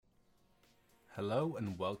Hello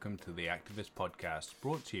and welcome to the Activist Podcast,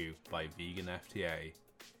 brought to you by Vegan FTA.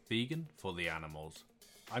 Vegan for the animals.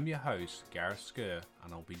 I'm your host, Gareth Skur,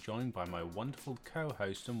 and I'll be joined by my wonderful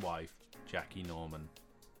co-host and wife, Jackie Norman.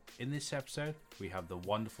 In this episode, we have the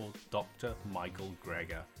wonderful Dr. Michael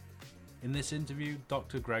Greger. In this interview,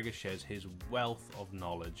 Dr. Greger shares his wealth of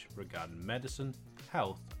knowledge regarding medicine,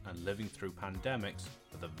 health, and living through pandemics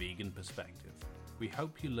with a vegan perspective. We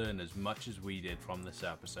hope you learn as much as we did from this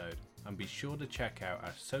episode, and be sure to check out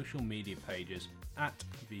our social media pages at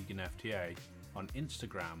VeganFTA on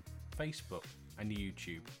Instagram, Facebook, and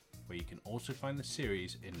YouTube, where you can also find the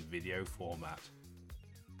series in video format.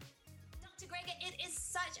 Dr. Greger, it is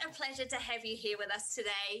such a pleasure to have you here with us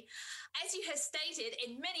today. As you have stated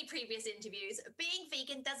in many previous interviews, being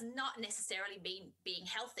vegan does not necessarily mean being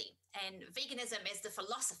healthy. And veganism is the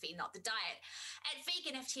philosophy, not the diet. At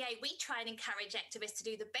Vegan FTA, we try and encourage activists to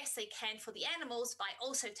do the best they can for the animals by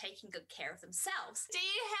also taking good care of themselves. Do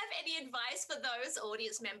you have any advice for those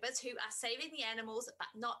audience members who are saving the animals but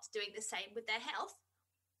not doing the same with their health?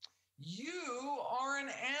 You are an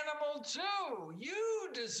animal too. You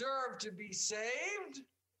deserve to be saved.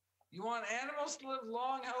 You want animals to live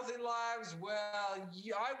long, healthy lives? Well,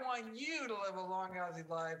 I want you to live a long, healthy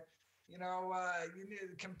life.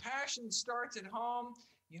 Compassion starts at home.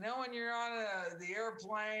 When you're on the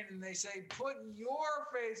airplane and they say, put your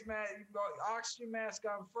face mask, oxygen mask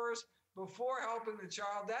on first before helping the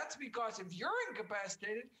child, that's because if you're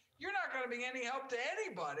incapacitated, you're not going to be any help to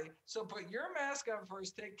anybody. So put your mask on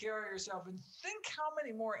first, take care of yourself, and think how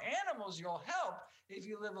many more animals you'll help if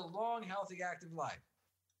you live a long, healthy, active life.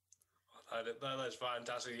 That's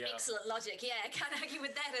fantastic. Yeah. Excellent logic. Yeah, I can't argue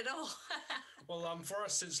with that at all. Well, for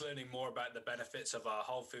us, since learning more about the benefits of a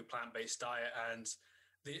whole food plant-based diet and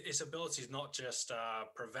its abilities not just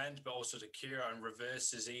prevent, but also to cure and reverse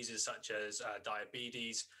diseases such as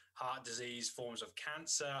diabetes, heart disease, forms of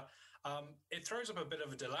cancer, it throws up a bit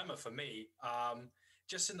of a dilemma for me,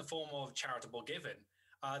 just in the form of charitable giving.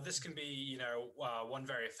 This can be, one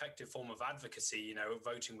very effective form of advocacy,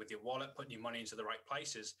 voting with your wallet, putting your money into the right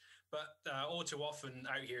places. But all too often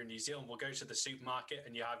out here in New Zealand, we'll go to the supermarket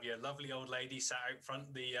and you have your lovely old lady sat out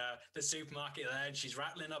front the supermarket there, and she's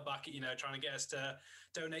rattling her bucket, trying to get us to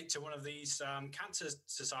donate to one of these cancer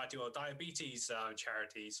society or diabetes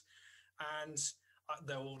charities. And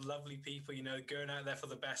they're all lovely people, going out there for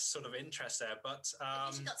the best sort of interest there. But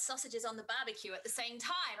she's got sausages on the barbecue at the same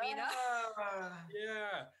time,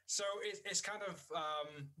 Yeah. So it's kind of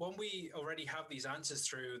when we already have these answers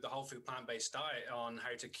through the whole food plant-based diet on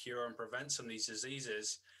how to cure and prevent some of these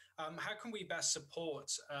diseases, how can we best support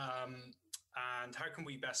and how can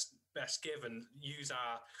we best give and use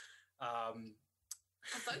our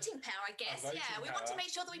voting power, I guess. We want to make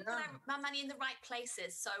sure that we put our money in the right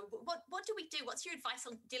places. So what do we do? What's your advice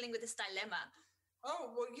on dealing with this dilemma? Oh,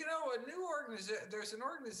 well, a new organization, there's an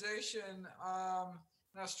organization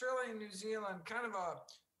in Australia and New Zealand, kind of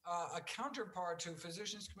a counterpart to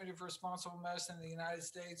Physicians Committee for Responsible Medicine in the United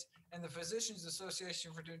States and the Physicians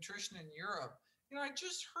Association for Nutrition in Europe. I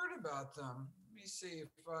just heard about them. Let me see if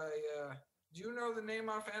do you know the name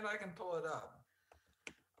offhand? I can pull it up.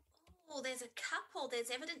 Oh, there's a couple. There's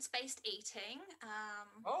evidence-based eating.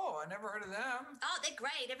 I never heard of them. Oh, they're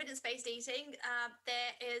great. Evidence-based eating.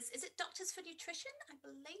 There is it Doctors for Nutrition, I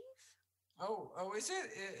believe? Oh, is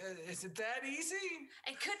it? Is it that easy?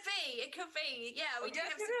 It could be. Yeah, we do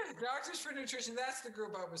have it is. Doctors for Nutrition. That's the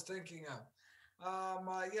group I was thinking of.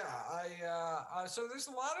 So there's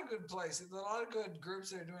a lot of good places, a lot of good groups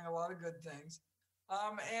that are doing a lot of good things.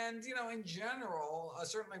 In general,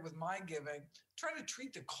 certainly with my giving, try to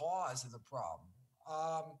treat the cause of the problem.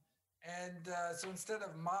 So instead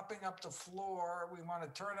of mopping up the floor, we want to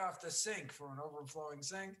turn off the sink for an overflowing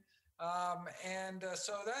sink.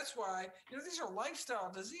 So that's why, these are lifestyle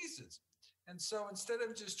diseases. And so instead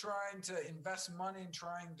of just trying to invest money in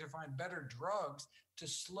trying to find better drugs to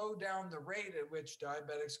slow down the rate at which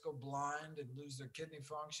diabetics go blind and lose their kidney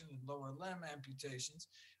function and lower limb amputations,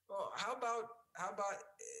 well, how about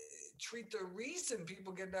treat the reason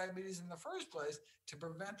people get diabetes in the first place to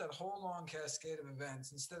prevent that whole long cascade of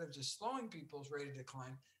events instead of just slowing people's rate of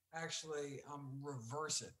decline, actually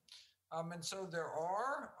reverse it. And so there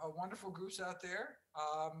are wonderful groups out there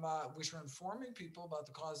which are informing people about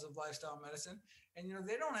the cause of lifestyle medicine. And,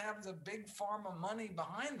 they don't have the big pharma money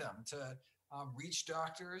behind them to reach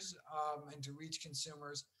doctors and to reach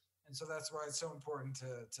consumers. And so that's why it's so important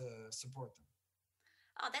to support them.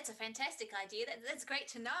 Oh, that's a fantastic idea. That's great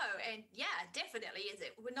to know. And yeah, definitely.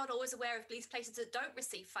 We're not always aware of these places that don't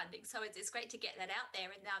receive funding. So it's great to get that out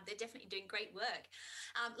there. And they're definitely doing great work.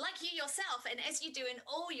 Like you yourself, and as you do in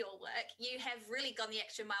all your work, you have really gone the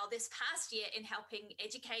extra mile this past year in helping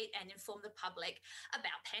educate and inform the public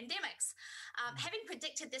about pandemics. Having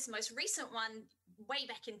predicted this most recent one way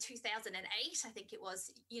back in 2008, I think it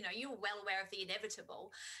was, you were well aware of the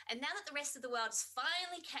inevitable. And now that the rest of the world is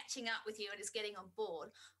finally catching up with you and is getting on board,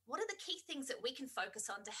 what are the key things that we can focus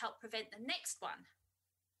on to help prevent the next one?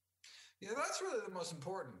 Yeah, that's really the most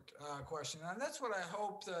important question. And that's what I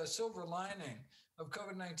hope the silver lining of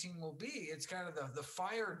COVID-19 will be. It's kind of the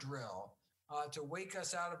fire drill to wake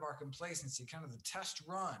us out of our complacency, kind of the test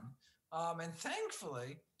run. And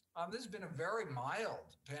thankfully, this has been a very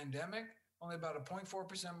mild pandemic, only about a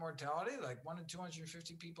 0.4% mortality, like 1 in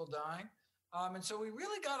 250 people dying. And so we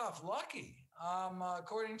really got off lucky.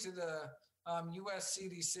 According to the US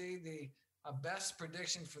CDC, the best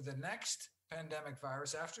prediction for the next pandemic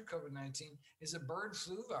virus after COVID-19 is a bird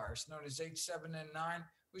flu virus known as H7N9,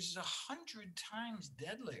 which is 100 times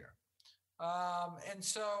deadlier. And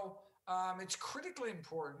so it's critically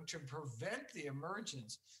important to prevent the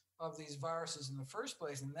emergence of these viruses in the first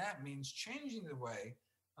place. And that means changing the way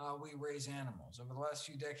we raise animals. Over the last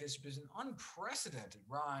few decades, there's been an unprecedented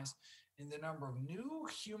rise in the number of new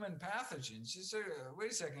human pathogens.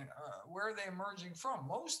 Wait a second, where are they emerging from?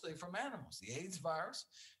 Mostly from animals. The AIDS virus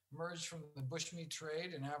emerged from the bushmeat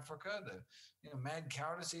trade in Africa. The mad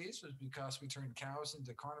cow disease was because we turned cows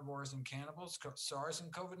into carnivores and cannibals. SARS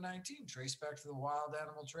and COVID-19 traced back to the wild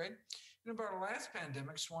animal trade. And about our last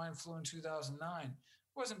pandemic, swine flu in 2009,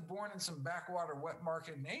 wasn't born in some backwater wet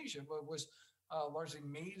market in Asia, but was largely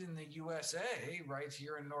made in the USA, right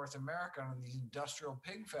here in North America, in these industrial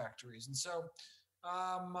pig factories. And so,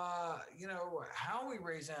 how we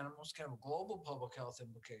raise animals can have global public health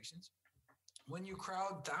implications. When you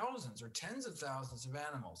crowd thousands or tens of thousands of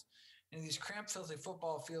animals in these cramped, filthy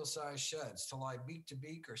football field-sized sheds to lie beak to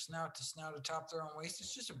beak or snout to snout atop their own waste,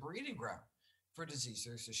 it's just a breeding ground for disease.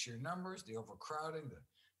 There's the sheer numbers, the overcrowding, the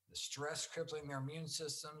stress crippling their immune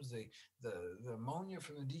systems, the ammonia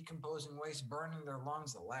from the decomposing waste burning their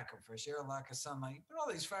lungs, the lack of fresh air, lack of sunlight. You put all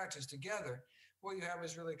these factors together, what you have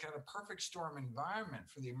is really kind of perfect storm environment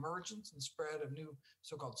for the emergence and spread of new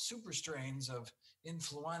so-called super strains of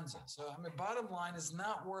influenza. So, bottom line is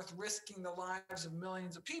not worth risking the lives of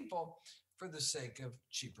millions of people for the sake of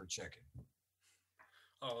cheaper chicken.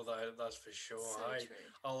 Oh, that's for sure. So true.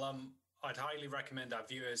 I'd highly recommend our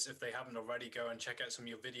viewers, if they haven't already, go and check out some of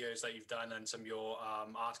your videos that you've done and some of your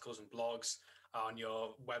articles and blogs on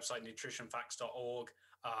your website, nutritionfacts.org,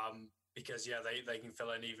 because, they can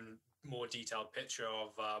fill an even more detailed picture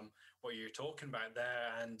of what you're talking about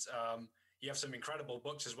there. And you have some incredible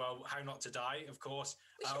books as well. How Not to Die, of course.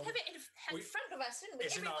 We should have it in front of us, shouldn't we?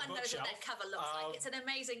 Everyone knows what that cover looks like. It's an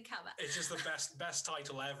amazing cover. It's just the best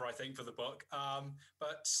title ever, I think, for the book.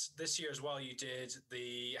 But this year as well, you did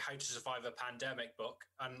the How to Survive a Pandemic book.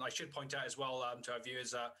 And I should point out as well to our viewers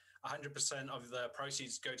that 100% of the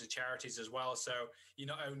proceeds go to charities as well. So you're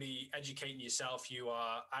not only educating yourself, you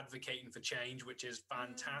are advocating for change, which is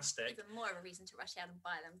fantastic. Even more of a reason to rush out and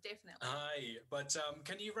buy them, definitely. Aye, but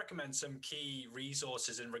can you recommend some key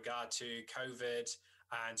resources in regard to COVID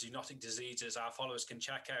and zoonotic diseases our followers can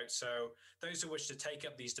check out? So those who wish to take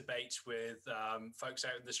up these debates with folks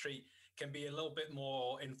out in the street can be a little bit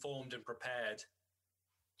more informed and prepared.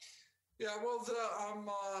 Yeah, well,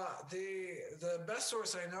 the best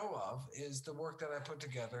source I know of is the work that I put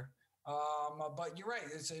together. But you're right;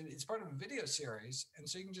 it's part of a video series, and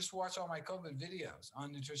so you can just watch all my COVID videos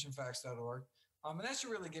on nutritionfacts.org. And that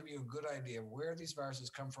should really give you a good idea of where these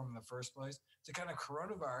viruses come from in the first place. The kind of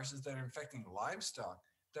coronaviruses that are infecting livestock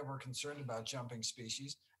that we're concerned about jumping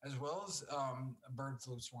species, as well as bird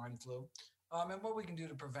flu, swine flu. And what we can do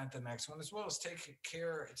to prevent the next one, as well as taking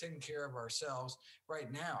care of ourselves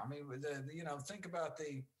right now. Think about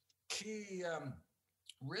the key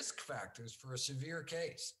risk factors for a severe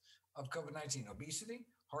case of COVID-19: obesity,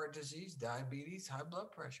 heart disease, diabetes, high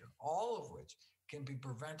blood pressure, all of which can be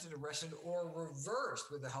prevented, arrested, or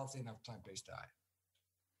reversed with a healthy enough plant-based diet.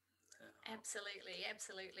 Absolutely.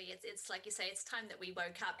 It's like you say, it's time that we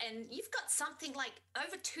woke up. And you've got something like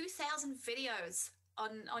over 2,000 videos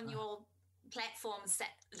on your platforms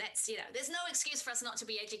that's there's no excuse for us not to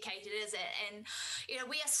be educated, is it? And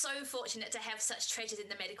we are so fortunate to have such treasures in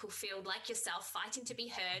the medical field like yourself, fighting to be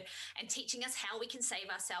heard and teaching us how we can save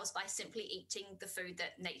ourselves by simply eating the food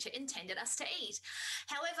that nature intended us to eat.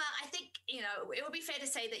 However, I think it would be fair to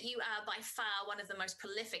say that you are by far one of the most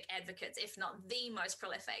prolific advocates, if not the most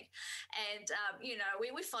prolific. And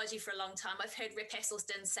we followed you for a long time. I've heard Rip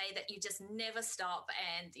Esselstyn say that you just never stop,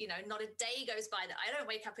 and not a day goes by that I don't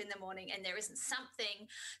wake up in the morning and there isn't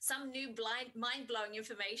some new mind-blowing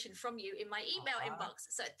information from you in my email inbox.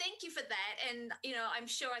 So thank you for that. And I'm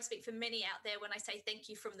sure I speak for many out there when I say thank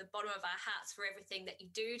you from the bottom of our hearts for everything that you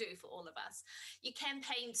do for all of us. You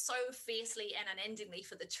campaign so fiercely and unendingly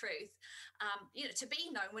for the truth, to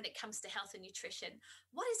be known when it comes to health and nutrition.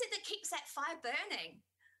 What is it that keeps that fire burning?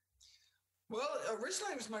 Well,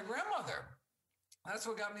 originally it was my grandmother. That's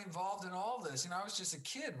what got me involved in all this. I was just a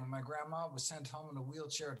kid when my grandma was sent home in a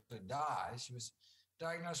wheelchair to die. She was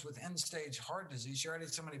diagnosed with end-stage heart disease. She already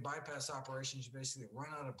had so many bypass operations, she basically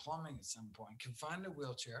ran out of plumbing at some point, confined in a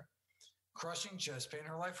wheelchair, crushing chest pain.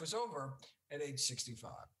 Her life was over at age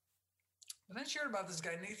 65. And then she heard about this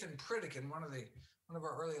guy, Nathan Pritikin, one of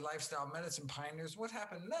our early lifestyle medicine pioneers. What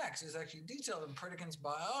happened next is actually detailed in Pritikin's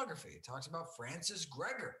biography. It talks about Frances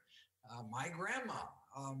Greger, my grandma.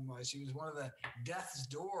 She was one of the death's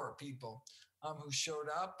door people who showed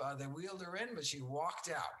up. They wheeled her in, but she walked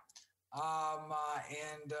out.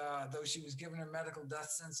 Though she was given her medical death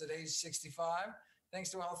sentence at age 65, thanks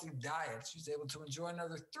to a healthy diet, she was able to enjoy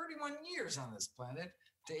another 31 years on this planet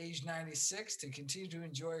to age 96 to continue to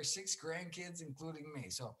enjoy her 6 grandkids, including me.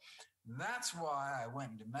 So that's why I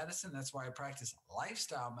went into medicine. That's why I practice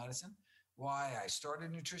lifestyle medicine, why I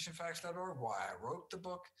started nutritionfacts.org, why I wrote the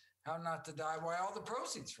book, How Not to Die, why all the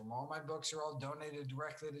proceeds from all my books are all donated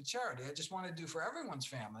directly to charity. I just want to do for everyone's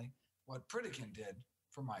family what Pritikin did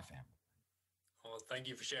for my family. Well, thank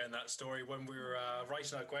you for sharing that story. When we were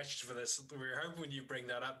writing our questions for this, we were hoping you bring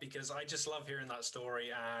that up because I just love hearing that story.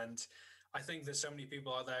 And I think there's so many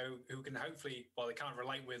people out there who can hopefully, well, they can't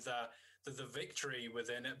relate with the victory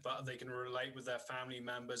within it, but they can relate with their family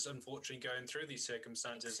members, unfortunately, going through these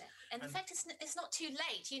circumstances. And the fact it's not too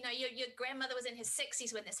late. Your grandmother was in her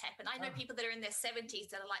 60s when this happened. I know people that are in their 70s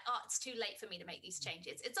that are like, oh, it's too late for me to make these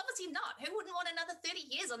changes. It's obviously not. Who wouldn't want another 30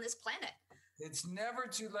 years on this planet? It's never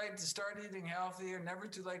too late to start eating healthier, never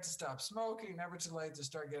too late to stop smoking, never too late to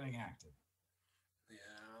start getting active.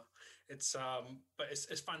 But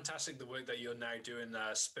it's fantastic the work that you're now doing,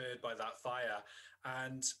 spurred by that fire.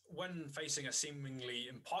 And when facing a seemingly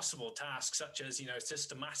impossible task, such as,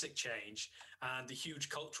 systematic change and the huge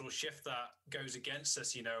cultural shift that goes against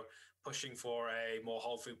us, pushing for a more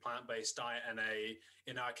whole food, plant-based diet and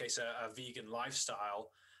in our case, a vegan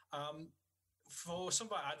lifestyle, for some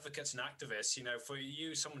of our advocates and activists, for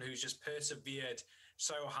you, someone who's just persevered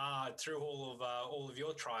so hard through all of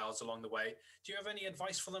your trials along the way, do you have any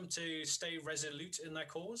advice for them to stay resolute in their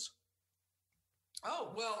cause?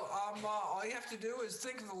 Oh, well, all you have to do is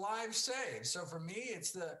think of the lives saved. So for me,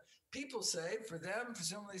 it's the people saved. For them,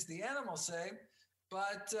 presumably it's the animals saved.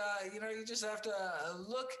 But, you just have to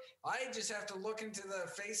I just have to look into the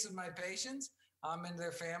face of my patients and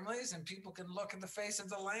their families, and people can look in the face of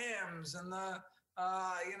the lambs and the,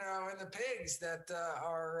 and the pigs that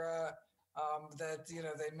are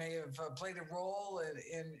they may have played a role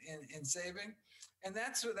in saving. And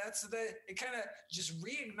it kind of just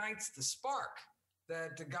reignites the spark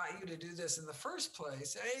that got you to do this in the first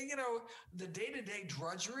place. The day-to-day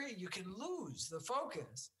drudgery, you can lose the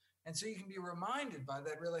focus. And so you can be reminded by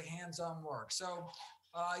that really hands-on work. So,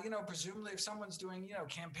 presumably if someone's doing,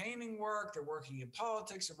 campaigning work, they're working in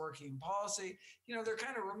politics, they're working in policy, they're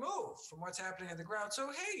kind of removed from what's happening on the ground.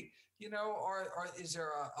 So, hey, is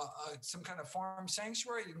there some kind of farm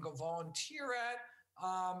sanctuary you can go volunteer at?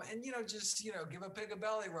 And give a pig a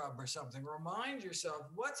belly rub or something. Remind yourself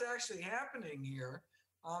what's actually happening here,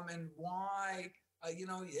 and why.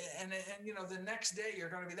 The next day you're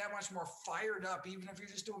going to be that much more fired up, even if you're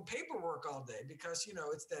just doing paperwork all day, because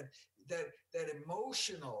it's that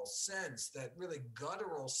emotional sense, that really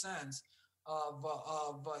guttural sense of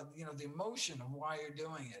the emotion of why you're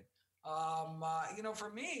doing it.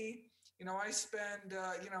 For me, I spend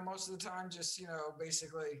most of the time just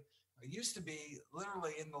basically. I used to be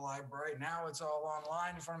literally in the library. Now it's all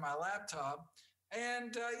online in front of my laptop.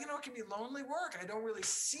 And, it can be lonely work. I don't really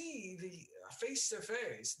see the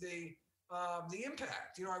face-to-face, the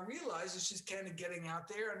impact. I realize it's just kind of getting out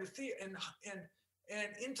there. And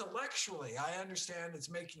intellectually, I understand it's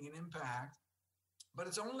making an impact. But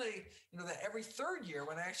it's only, that every third year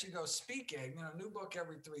when I actually go speaking, a new book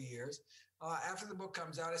every 3 years. After the book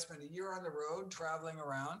comes out, I spend a year on the road traveling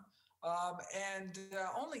around. And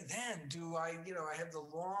only then do I have the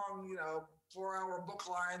long, 4-hour book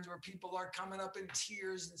lines where people are coming up in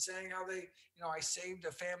tears and saying how they, I saved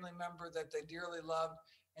a family member that they dearly loved.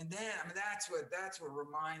 And then, that's what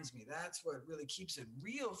reminds me. That's what really keeps it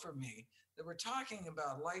real for me, that we're talking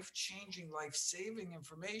about life-changing, life-saving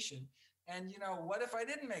information. And, what if I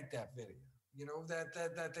didn't make that video?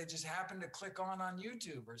 That they just happened to click on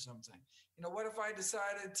YouTube or something. What if I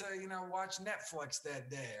decided to, watch Netflix that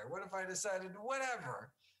day? Or what if I decided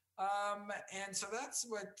whatever? And so that's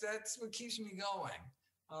what keeps me going.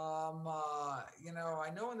 I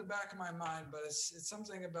know in the back of my mind, but it's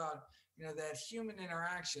something about, that human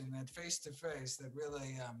interaction, that face-to-face that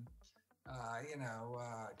really,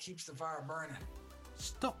 keeps the fire burning.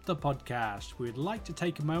 Stop the podcast. We would like to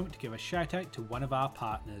take a moment to give a shout out to one of our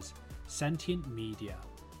partners, Sentient Media.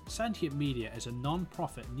 Sentient Media is a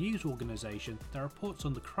non-profit news organisation that reports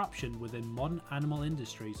on the corruption within modern animal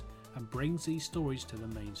industries and brings these stories to the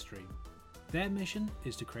mainstream. Their mission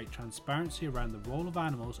is to create transparency around the role of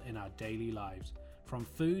animals in our daily lives, from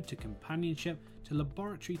food to companionship to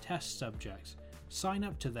laboratory test subjects. Sign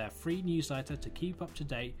up to their free newsletter to keep up to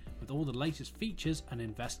date with all the latest features and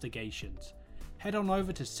investigations. Head on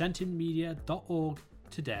over to sentientmedia.org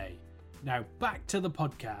today. Now back to the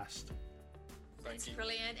podcast. That's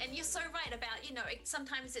brilliant. And you're so right about,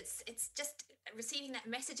 sometimes it's just receiving that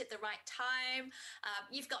message at the right time.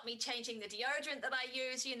 You've got me changing the deodorant that I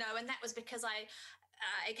use, and that was because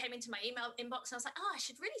it came into my email inbox and I was like, I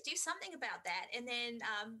should really do something about that. And then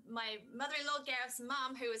my mother-in-law, Gareth's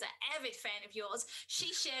mum, who is an avid fan of yours,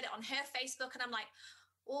 she shared it on her Facebook, and I'm like,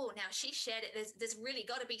 oh, now she shared it. There's really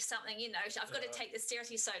got to be something, I've got to take this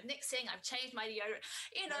seriously. So next thing, I've changed my deodorant.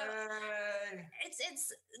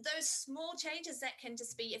 It's those small changes that can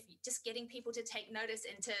just be just getting people to take notice.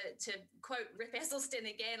 And to quote Rip Esselstyn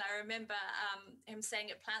again, I remember him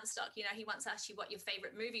saying at Plantstock, he once asked you what your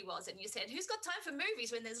favorite movie was, and you said, "Who's got time for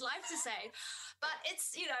movies when there's life to save?" But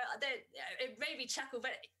it's it made me chuckle,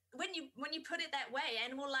 but. When you put it that way,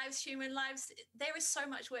 animal lives, human lives, there is so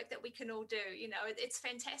much work that we can all do. It's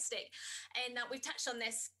fantastic. And we've touched on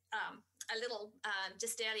this a little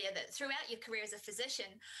just earlier, that throughout your career as a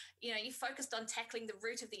physician, you focused on tackling the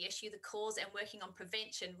root of the issue, the cause, and working on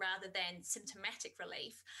prevention rather than symptomatic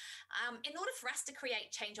relief. In order for us to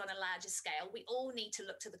create change on a larger scale, we all need to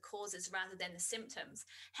look to the causes rather than the symptoms.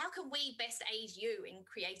 How can we best aid you in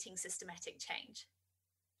creating systematic change?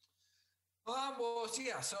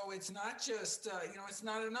 So it's not just, it's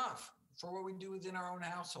not enough for what we do within our own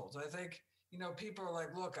households. I think, people are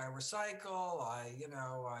like, look, I recycle, I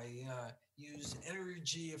use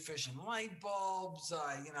energy efficient light bulbs,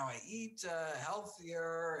 I eat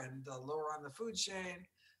healthier and lower on the food chain.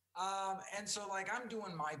 And so I'm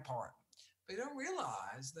doing my part, but you don't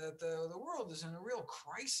realize that the world is in a real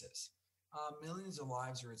crisis. Millions of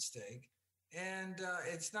lives are at stake. And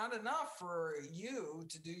it's not enough for you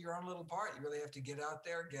to do your own little part. You really have to get out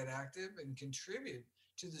there, get active, and contribute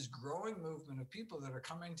to this growing movement of people that are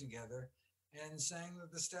coming together and saying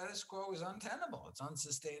that the status quo is untenable, it's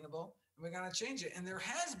unsustainable, and we're going to change it. And there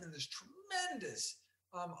has been this tremendous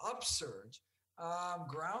upsurge,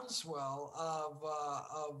 groundswell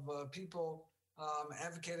of people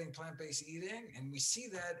advocating plant-based eating. And we see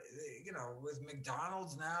that, with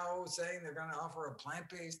McDonald's now saying they're going to offer a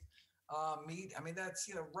plant-based meat. That's,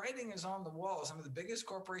 writing is on the wall. Some of the biggest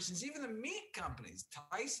corporations, even the meat companies,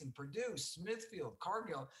 Tyson, Purdue, Smithfield,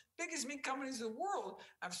 Cargill, biggest meat companies in the world,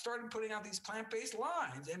 have started putting out these plant-based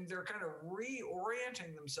lines, and they're kind of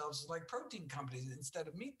reorienting themselves as like protein companies instead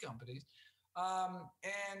of meat companies.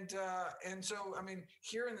 And so,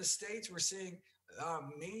 here in the States, we're seeing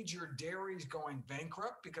major dairies going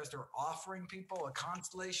bankrupt because they're offering people a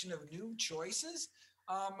constellation of new choices.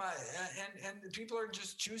 And people are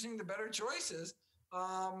just choosing the better choices.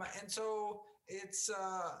 And so it's,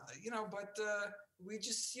 but we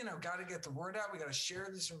just, got to get the word out. We got to share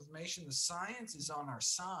this information. The science is on our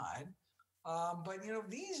side. But,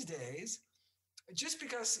 these days, just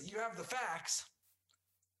because you have the facts,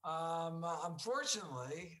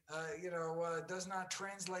 unfortunately, does not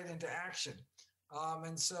translate into action.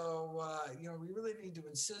 And so, we really need to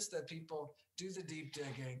insist that people do the deep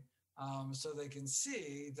digging. So they can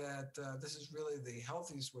see that this is really the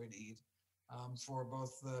healthiest way to eat for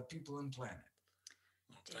both the people and planet.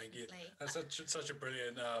 Thank you. That's such a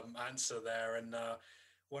brilliant answer there. And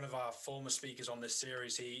one of our former speakers on this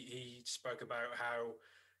series, he spoke about how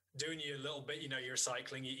doing your little bit, you're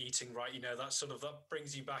cycling, you're eating right, that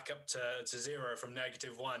brings you back up to zero from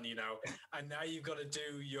 -1, and now you've got to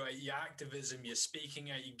do your activism, you're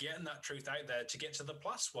speaking out, you're getting that truth out there to get to the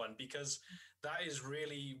 +1, because that is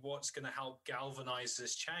really what's going to help galvanize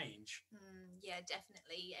this change. Yeah,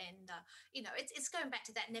 definitely. And, it's going back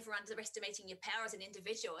to that never underestimating your power as an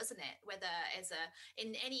individual, isn't it? Whether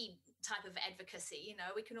in any type of advocacy,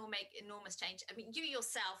 we can all make enormous change. I mean, you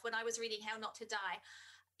yourself, when I was reading How Not to Die,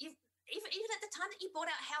 even at the time that you brought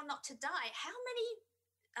out How Not to Die, how many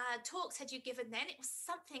talks had you given then? It was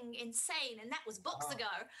something insane, and that was books ago.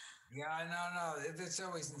 Yeah, no, it's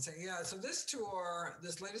always insane. Yeah, so this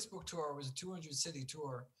latest book tour was a 200-city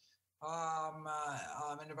tour,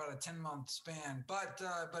 in about a 10-month span. But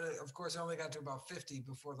of course, I only got to about 50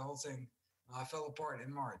 before the whole thing fell apart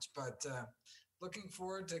in March. But looking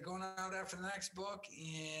forward to going out after the next book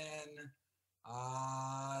in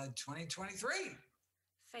 2023.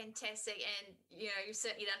 Fantastic. And, you've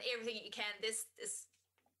certainly done everything you can this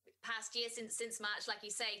past year since March, like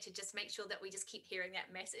you say, to just make sure that we just keep hearing that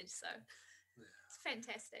message. So it's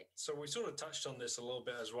fantastic. So we sort of touched on this a little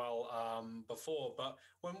bit as well before, but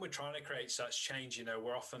when we're trying to create such change,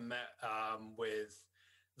 we're often met with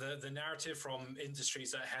the narrative from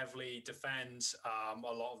industries that heavily defend a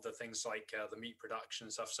lot of the things like the meat production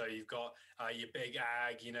and stuff. So you've got your big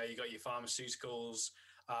ag, you've got your pharmaceuticals,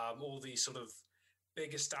 all these sort of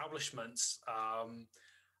big establishments.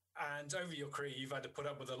 And over your career, you've had to put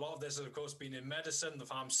up with a lot of this, and of course, being in medicine, the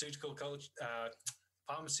pharmaceutical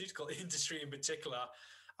industry in particular.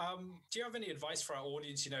 Do you have any advice for our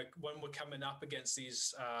audience, when we're coming up against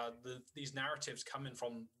these narratives coming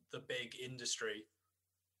from the big industry?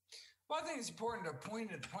 Well, I think it's important to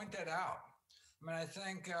point that out. I mean, I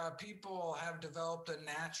think people have developed a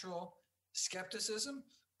natural skepticism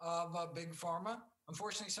of big pharma.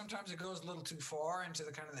 Unfortunately, sometimes it goes a little too far into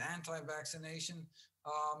the kind of the anti-vaccination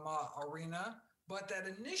arena. But that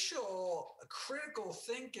initial critical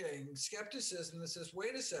thinking, skepticism that says,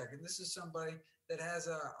 wait a second, this is somebody that has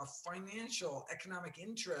a financial, economic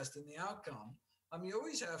interest in the outcome. You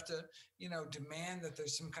always have to, demand that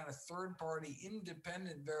there's some kind of third-party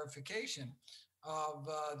independent verification of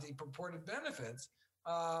the purported benefits.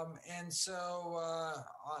 And so,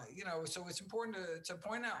 so it's important to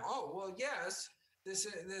point out, yes, this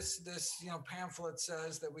pamphlet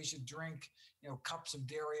says that we should drink, cups of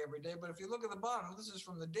dairy every day. But if you look at the bottom, this is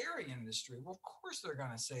from the dairy industry. Well, of course they're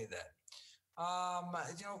going to say that.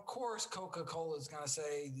 Of course, Coca-Cola is going to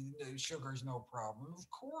say sugar is no problem. Of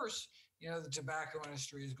course, the tobacco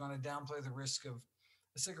industry is going to downplay the risk of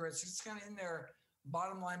cigarettes. It's kind of in their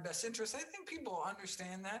bottom line best interest. I think people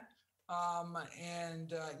understand that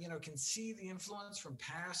and can see the influence from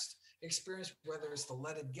past experience, whether it's the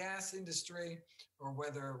leaded gas industry or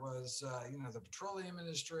whether it was, the petroleum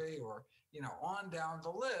industry or, on down the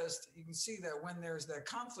list. You can see that when there's that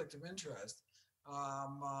conflict of interest,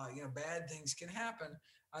 bad things can happen.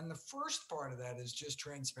 And the first part of that is just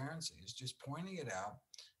transparency, is just pointing it out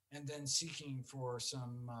and then seeking for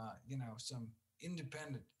some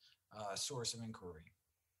independent source of inquiry.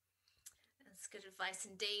 That's good advice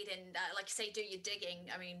indeed. And like you say, do your digging.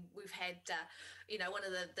 I mean, we've had, one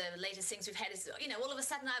of the latest things we've had is, all of a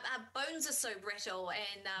sudden our bones are so brittle.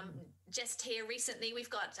 And just here recently, we've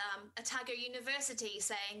got Otago University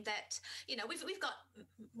saying that, we've got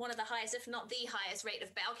one of the highest, if not the highest rate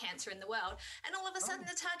of bowel cancer in the world. And all of a sudden,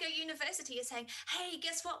 Otago University is saying, hey,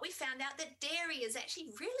 guess what? We found out that dairy is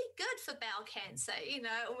actually really good for bowel cancer, and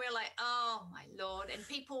we're like, oh, my Lord. And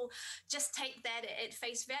people just take that at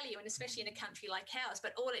face value, and especially in a country like ours.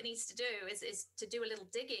 But all it needs to do is to do a little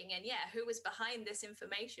digging. And who was behind this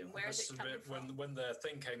information? Where is it coming from? When the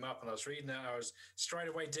thing came up and I was reading it, I was straight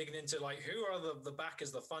away digging into who are the backers,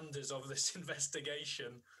 the funders of this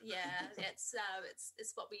investigation? Yeah, it's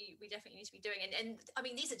what we definitely need to be doing. And I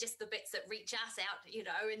mean, these are just the bits that reach us out,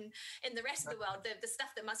 in the rest of the world, the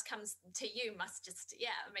stuff that must come to you must just,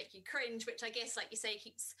 make you cringe, which I guess, like you say,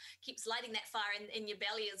 keeps lighting that fire in your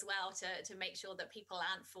belly as well to make sure that people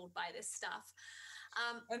aren't fooled by this stuff.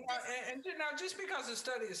 And now, just because a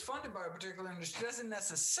study is funded by a particular industry doesn't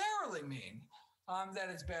necessarily mean that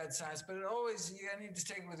it's bad science, but you need to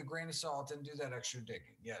take it with a grain of salt and do that extra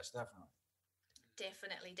digging. Yes, definitely.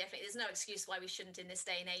 Definitely. There's no excuse why we shouldn't in this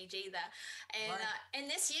day and age either. And Right. And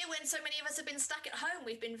this year, when so many of us have been stuck at home,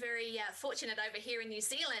 we've been very fortunate over here in New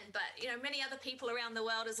Zealand. But many other people around the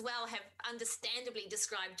world as well have understandably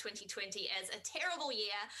described 2020 as a terrible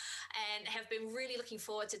year, and have been really looking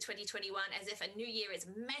forward to 2021 as if a new year is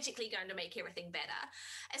magically going to make everything better.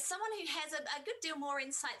 As someone who has a good deal more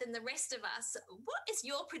insight than the rest of us, what is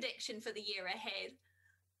your prediction for the year ahead?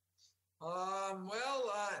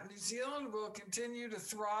 New Zealand will continue to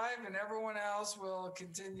thrive, and everyone else will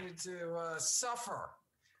continue to suffer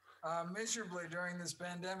miserably during this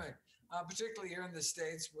pandemic, particularly here in the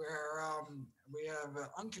States where we have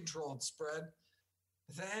uncontrolled spread.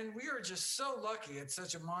 Then we are just so lucky it's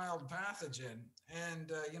such a mild pathogen.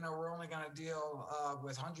 And, we're only going to deal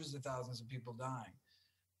with hundreds of thousands of people dying,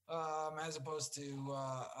 as opposed to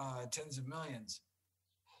tens of millions.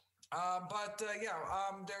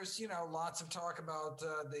 There's, lots of talk about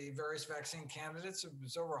the various vaccine candidates.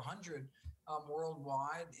 There's over 100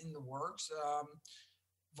 worldwide in the works.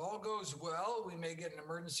 If all goes well, we may get an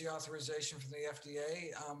emergency authorization from the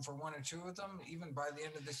FDA for one or two of them, even by the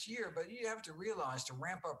end of this year. But you have to realize to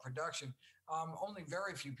ramp up production, only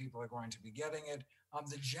very few people are going to be getting it.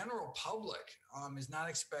 The general public is not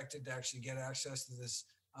expected to actually get access to this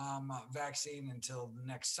vaccine until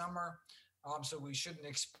next summer. So we shouldn't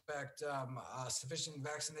expect sufficient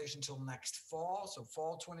vaccination until next fall, so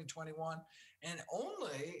fall 2021. And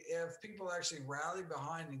only if people actually rally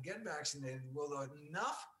behind and get vaccinated will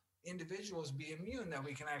enough individuals be immune that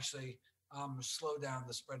we can actually slow down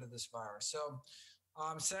the spread of this virus. So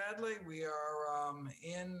sadly, we are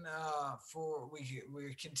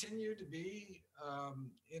we continue to be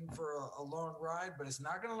in for a long ride, but it's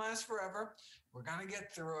not going to last forever. We're going to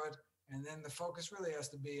get through it. And then the focus really has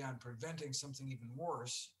to be on preventing something even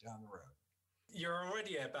worse down the road. You're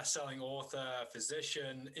already a best-selling author,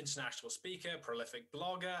 physician, international speaker, prolific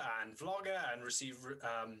blogger and vlogger, and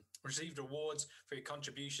received awards for your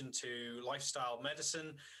contribution to lifestyle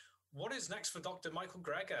medicine. What is next for Dr. Michael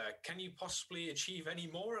Greger? Can you possibly achieve any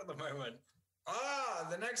more at the moment?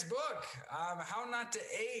 The next book, How Not to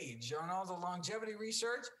Age, on all the longevity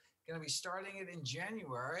research. Going to be starting it in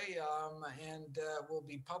January, and will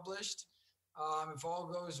be published, if all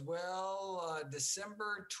goes well,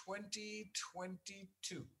 December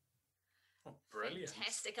 2022. Oh, brilliant.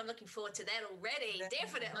 Fantastic. I'm looking forward to that already.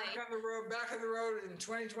 Definitely. Back on the road in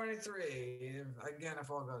 2023, again,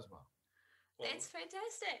 if all goes well. That's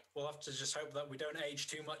fantastic. We'll have to just hope that we don't age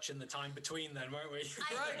too much in the time between then, won't we?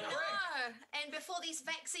 I know. And before these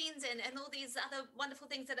vaccines and all these other wonderful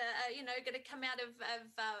things that are going to come out of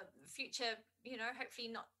future,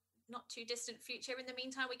 hopefully not too distant future. In the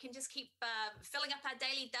meantime, we can just keep filling up our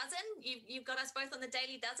daily dozen. You've got us both on the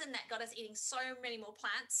daily dozen. That got us eating so many more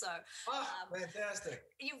plants. So fantastic.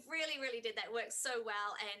 You really, really did that work so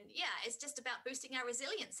well. And yeah, it's just about boosting our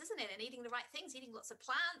resilience, isn't it? And eating the right things, eating lots of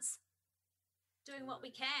plants. Doing what we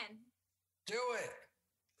can. Do it.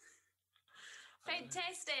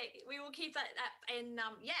 Fantastic. We will keep that up and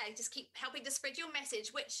just keep helping to spread your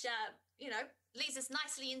message, which leads us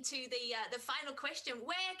nicely into the final question.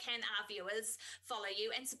 Where can our viewers follow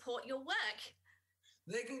you and support your work?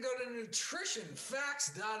 They can go to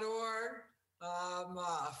nutritionfacts.org,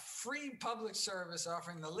 a free public service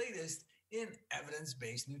offering the latest in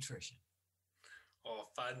evidence-based nutrition. Oh,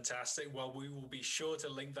 fantastic. Well, we will be sure to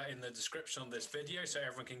link that in the description of this video so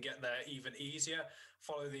everyone can get there even easier.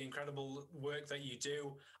 Follow the incredible work that you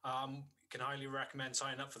do. Can highly recommend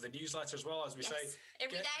signing up for the newsletter as well, as we say.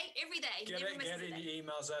 Every day. Get in your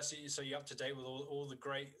emails there so you're up to date with all the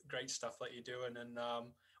great stuff that you're doing. And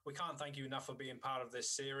we can't thank you enough for being part of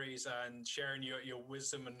this series and sharing your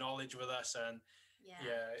wisdom and knowledge with us. And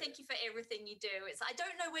yeah. Thank you for everything you do. I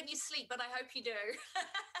don't know when you sleep, but I hope you do.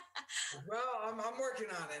 Well, I'm working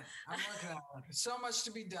on it. So much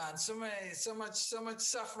to be done. So much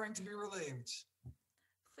suffering to be relieved.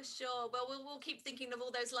 For sure. Well, we'll keep thinking of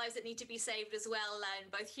all those lives that need to be saved as well, and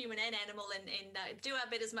both human and animal, and do our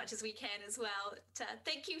bit as much as we can as well.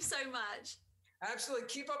 Thank you so much. Absolutely.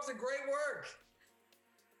 Keep up the great work.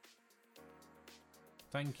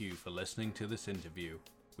 Thank you for listening to this interview.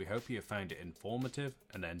 We hope you found it informative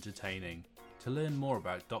and entertaining. To learn more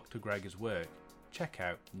about Dr. Greger's work, check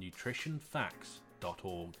out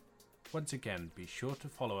nutritionfacts.org. Once again, be sure to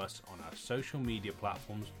follow us on our social media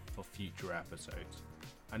platforms for future episodes.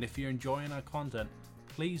 And if you're enjoying our content,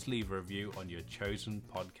 please leave a review on your chosen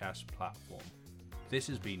podcast platform. This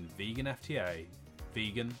has been Vegan FTA,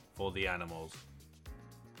 Vegan for the Animals.